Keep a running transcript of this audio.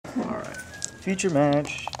Alright. Future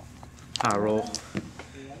match. High roll.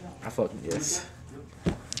 I fucking guess.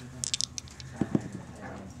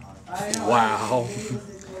 Wow.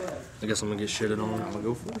 I guess I'm gonna get shitted on. I'm gonna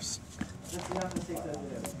go first.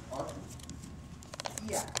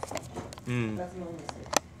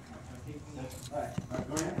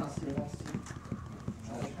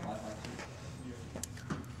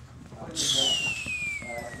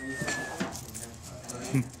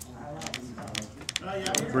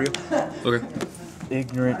 Real? Okay.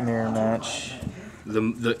 Ignorant mirror match.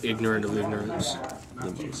 The ignorant of ignorance.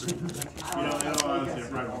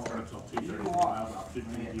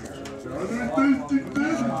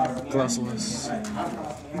 Glassless.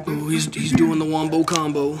 Oh, he's doing the wombo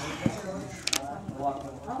combo.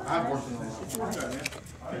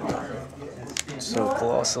 So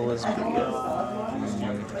colossal is I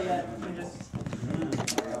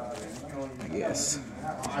guess.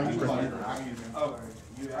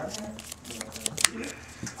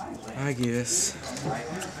 I guess.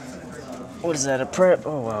 What is that, a prep?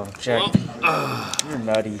 Oh wow, Jack. You're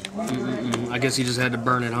nutty. I guess he just had to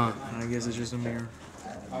burn it, huh? I guess it's just a mirror.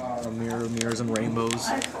 A mirror of mirrors and rainbows.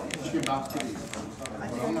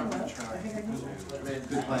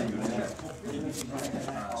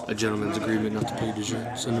 A gentleman's agreement not to play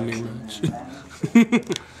Dejeun's in the mirror match.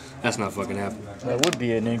 That's not fucking happening. That would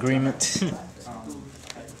be an agreement.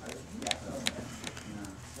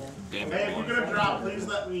 Hey, if you're gonna drop, please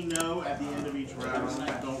let me know at the end of each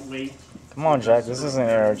round. Don't wait. Come on, Jack. This isn't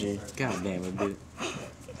ARG. God damn it, dude.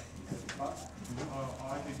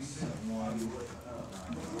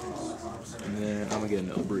 And then I'm gonna get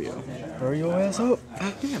another Brio. Hurry your ass up.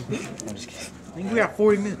 God damn, bitch. I'm just kidding. I think we got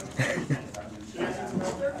 40 minutes.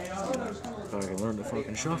 So I can learn to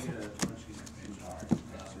fucking shuffle.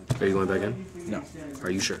 Are you going back in? No. Are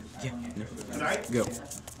you sure? Yeah. No. Go. Go.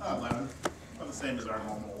 11. About the same as our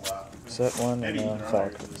normal. Set one and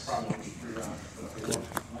Falcons.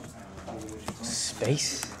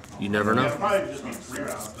 Space? You never know.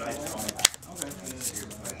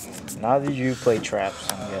 Neither of you play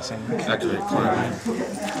traps, I'm guessing. Activate climb.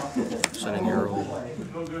 Sending Herald.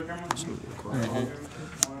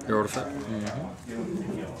 Herald effect.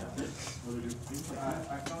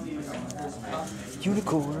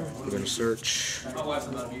 Unicorn. We're gonna search.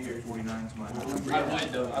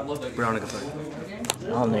 Brownic effect.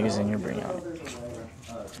 All niggas in your bring out.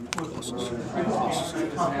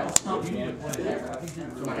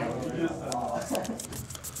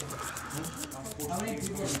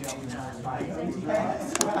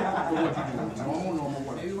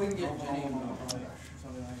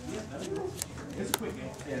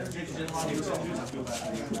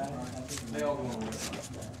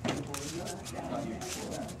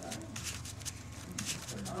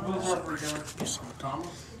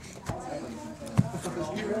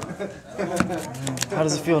 How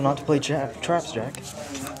does it feel not to play traps, Jack?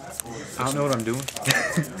 I don't know what I'm doing.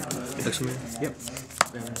 Next man. Yep.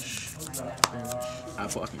 Vanish. I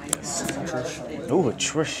fucking guess. Oh, a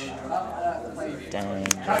Trish. Dang.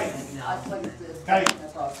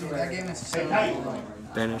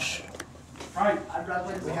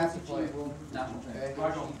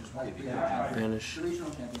 Vanish.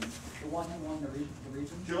 Vanish.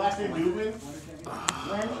 Your last name Dubin?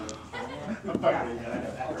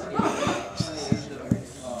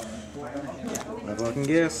 I fucking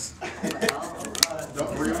guess.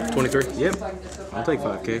 23. Yep. I'll take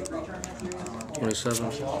 5K.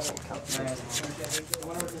 27.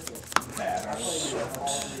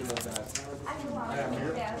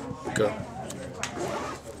 Go.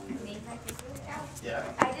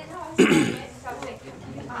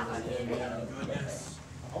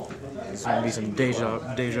 It's gonna be some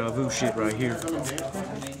deja vu shit right here.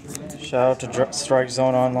 Shout out to Strike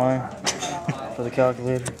Zone Online for the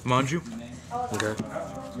calculator. Mind you. Okay.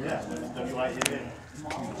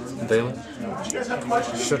 Valen.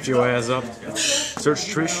 Shut your ass up. Search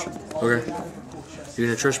Trish. Okay. You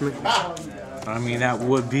gonna Trish me? I mean, that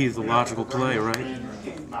would be the logical play, right?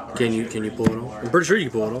 Can you pull it off? I'm pretty sure you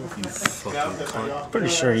can pull it off. You fucking cunt. Pretty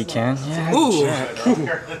sure you can. Yeah. Ooh.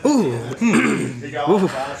 Ooh.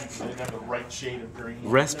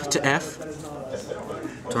 Resp to F.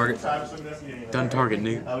 Target. Done target,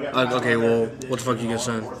 nigga. Okay, well, what the fuck you gonna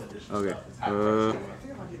send? Okay.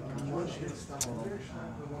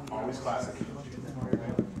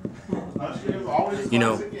 You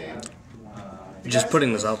know, just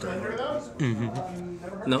putting this out there.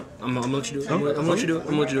 No, I'm gonna let you do it. I'm gonna let you do it. I'm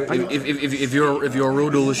gonna let you do it. If you're a real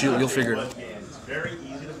duelist, you'll figure it out. It's very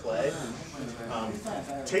easy to play.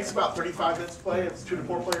 Takes about 35 minutes to play. It's 2 to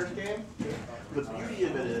 4 players game. The beauty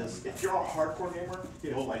of it is, if you're a hardcore gamer,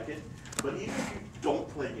 you'll like it. But even if you don't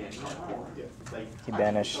play games. He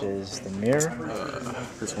banishes the mirror.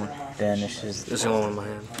 This one. Banishes This is the only one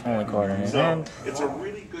in my hand. only card in his So hand. it's a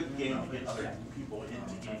really good game to get other people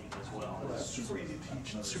into gaming as well. It's super easy to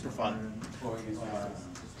teach and super fun.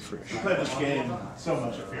 We play this game so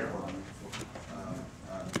much up here.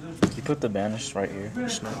 You put the banish right here.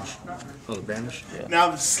 Smash. Oh, the banish? Yeah. Now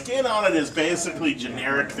the skin on it is basically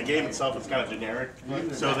generic. The game itself is kind of generic.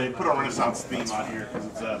 So they put a Renaissance theme on here because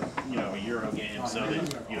it's a a Euro game. So they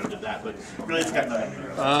did that. But really, it's got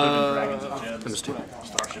dragons and gems,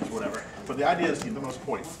 starships, whatever. But the idea is to get the most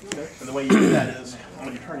points. And the way you do that is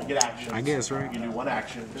on your turn you get actions. I guess, right? You can do one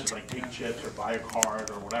action, just like take chips or buy a card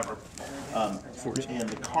or whatever. And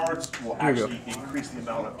the cards will actually increase the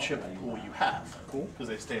amount of chip pool you have. Cool. Because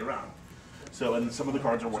they stay around. So, and some of the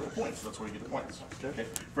cards are worth the points. So that's where you get the points. Okay.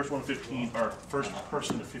 First one to 15, or first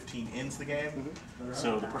person to 15 ends the game.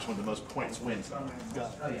 So the person with the most points wins.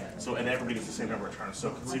 So, and everybody gets the same number of turns. So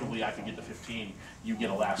conceivably, I could get to 15. You get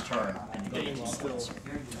a last turn, and you get 18 points.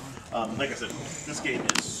 Like I said, this game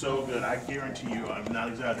is so good. I guarantee you, I'm not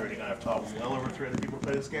exaggerating. I've taught well over 300 people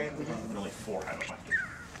play this game, and only 4 have it like it.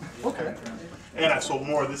 Okay. And I've sold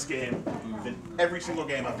more of this game than every single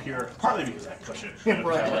game up here, partly because I push it. I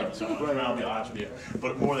like it so much, I'll be honest with you.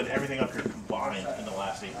 But more than everything up here combined in the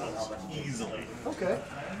last 8 months. Easily. Okay.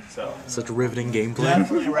 So. Such riveting gameplay.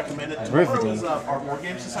 Definitely recommend it. Tomorrow is our Board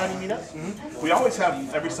Game Society meetup. We always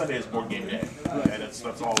have, every Sunday is Board Game Day. Okay, that's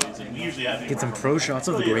always, and we usually have... Get some pro shots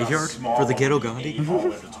of the graveyard for the Ghetto Gandhi.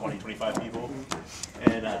 20, 25 people.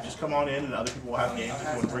 And just come on in, and other people will have games. If you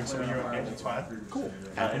want to bring some of your own games, it's fine. Cool.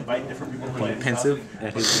 Invite different people to play. Pensive.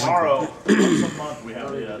 Tomorrow, once a month, we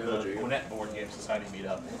have the Gwinnett Board Game Society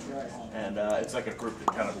meetup. And it's like a group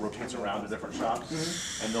that kind of rotates around to different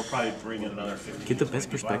shops. And they'll probably bring in another 50. Get the best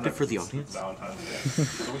perspective for the audience. Valentine's Day.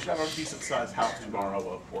 So we should have a decent sized house tomorrow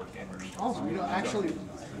of board gamers. Awesome. Actually,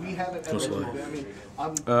 we haven't ever.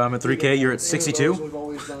 I'm at 3K, you're at 62.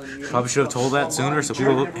 Probably should have told that sooner so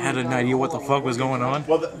people had an idea what the fuck was going on.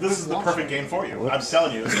 Well, this is the perfect game for you. I'm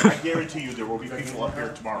telling you. I guarantee you there will be people up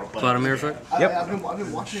here tomorrow playing. Vladimir effect? Yep. I've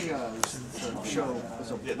been watching the show.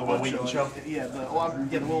 Yeah, the Will Wheaton show? Yeah,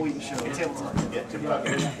 the Will Wheaton show. Tabletop. Yeah, tabletop.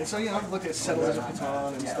 And so, I've looked at Settlers of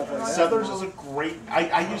Catan and stuff like that. Settlers is a great...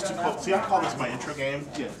 I used to call... See, I call this my intro game.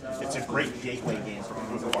 It's a great gateway game for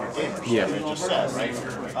people who aren't gamers. Yeah. As it just said, right?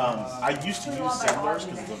 I used to use Settlers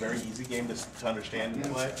because it's a very easy game to understand and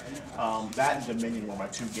play. That and Dominion were my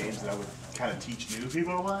 2 games that I would kind of teach new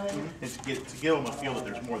people to play, and to give them a feel that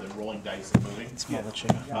there's more than rolling dice and moving.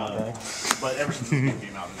 But ever since this game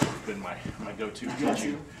came out, it's been my go-to.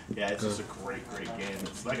 Yeah, it's just a great game.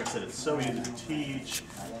 It's, like I said, it's so easy to teach.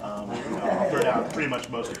 I'll throw it out pretty much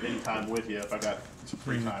most of any time with you if I got some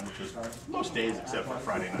free time, which is most days except for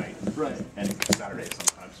Friday night and Saturday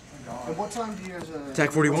sometimes. And what time do you guys...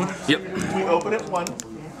 Attack 41? Yep. We open at 1.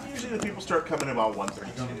 Usually the people start coming about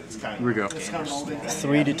 1:32. It's kind of... Here we go.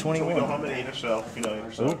 3 to 21. So we go home at 8 or so.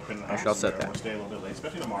 I shall set that. We'll stay a little bit late,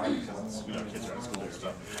 especially tomorrow because it's, kids are at school and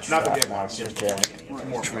stuff. Not that we have a lot of kids playing any. It's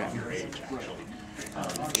more from your age, actually.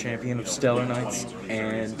 Champion of Stellar Knights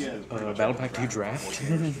and Battle Pack 2 Draft.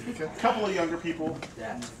 A couple of younger people,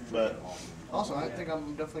 but... Also, I think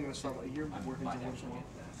I'm definitely going to start you're working towards one.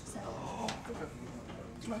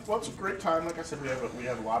 Well, it's a great time. Like I said, we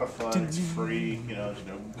have a lot of fun. It's free. There's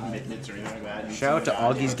no commitments or anything like that. Shout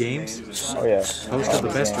out to Auggies Games. Oh yeah, host of the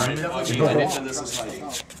best tournament.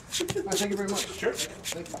 Thank you very much. Sure.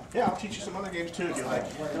 Thank you. Yeah, I'll teach you some other games too if you like.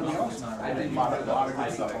 A lot of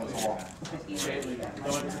good stuff on this wall.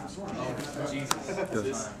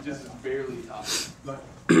 Just barely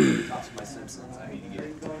tops my Simpsons. I need to get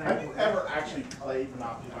it. Have you ever actually played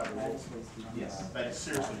Monopoly by the rules? Yes. Like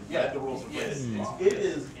seriously, read the rules and played it. It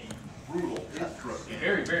is a brutal cutthroat game.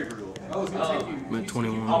 Very, very brutal. Oh, it's gonna take you. I'm at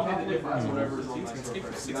 21. I'll pay the difference, whatever. It's gonna take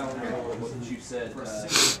you 6 hours. What you said.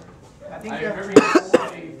 I think I remember you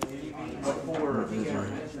saying before.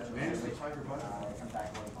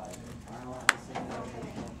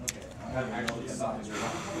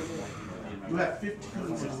 You have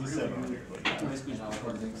 1567 on here.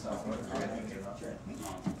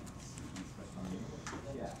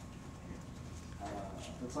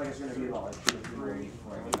 Looks like it's going to be about 2 or 3.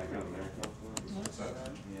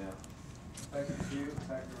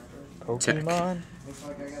 Pokemon. Looks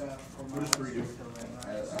like I got a...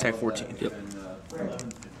 Attack 14. Yep.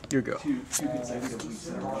 Here we go. 2 consecutive weeks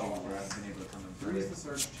in a row where I've been able to come in 3 is the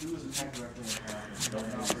search, 2 is attack director,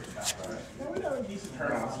 and We had a decent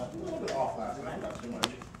turnout. A little bit off last night, not too much.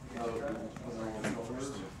 It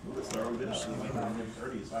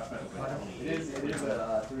is a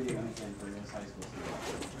 3-day weekend for this high school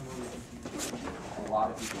student. A lot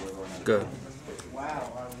of people are going on. Good.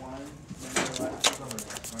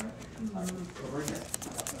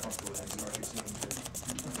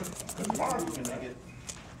 Tomorrow you can make it.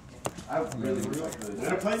 I really wish I could. We're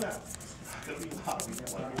gonna play now. Gonna be hot.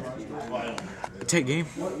 Take game.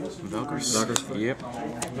 Valkyries. Yep.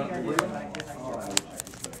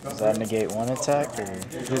 Does that negate one attack or?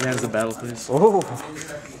 It has the battle please. Oh.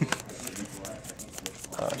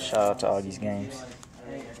 Shout out to Auggies Games.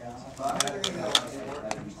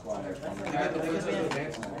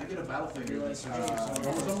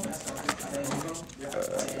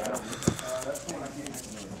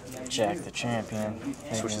 Jack the champion.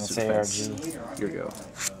 Switch It's to ARG. Here we go.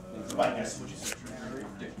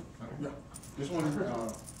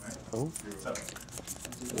 Oh.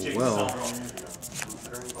 Well,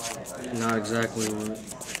 not exactly what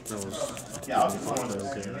that was. Yeah, I was the one that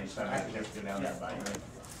okay. Next time I have to go down there by you.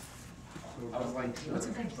 I was like, what's a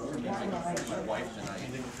good book? My wife tonight.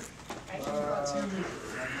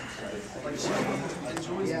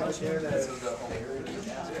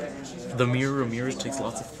 The mirror takes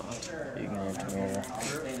lots of thought. Ignorant mirror.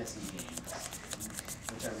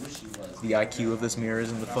 The IQ of this mirror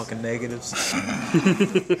is in the fucking negatives.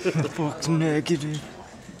 The fuck's negative?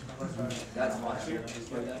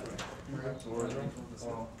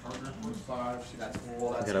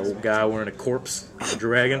 Got a guy wearing a corpse, a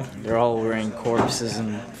dragon. They're all wearing corpses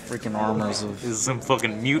and freaking armors of. This is some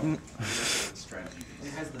fucking mutant.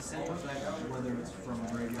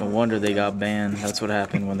 No wonder they got banned. That's what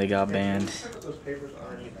happened when they got banned.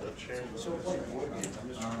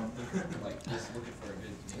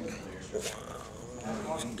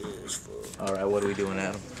 Alright, what are we doing,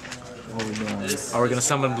 Adam? What are we doing? Are we gonna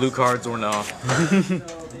summon blue cards or not?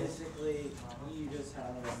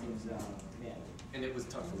 And it was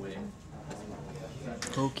tough to win.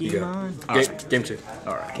 Pokemon. Game 2.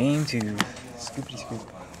 Alright. Game 2. Scoopity scoop.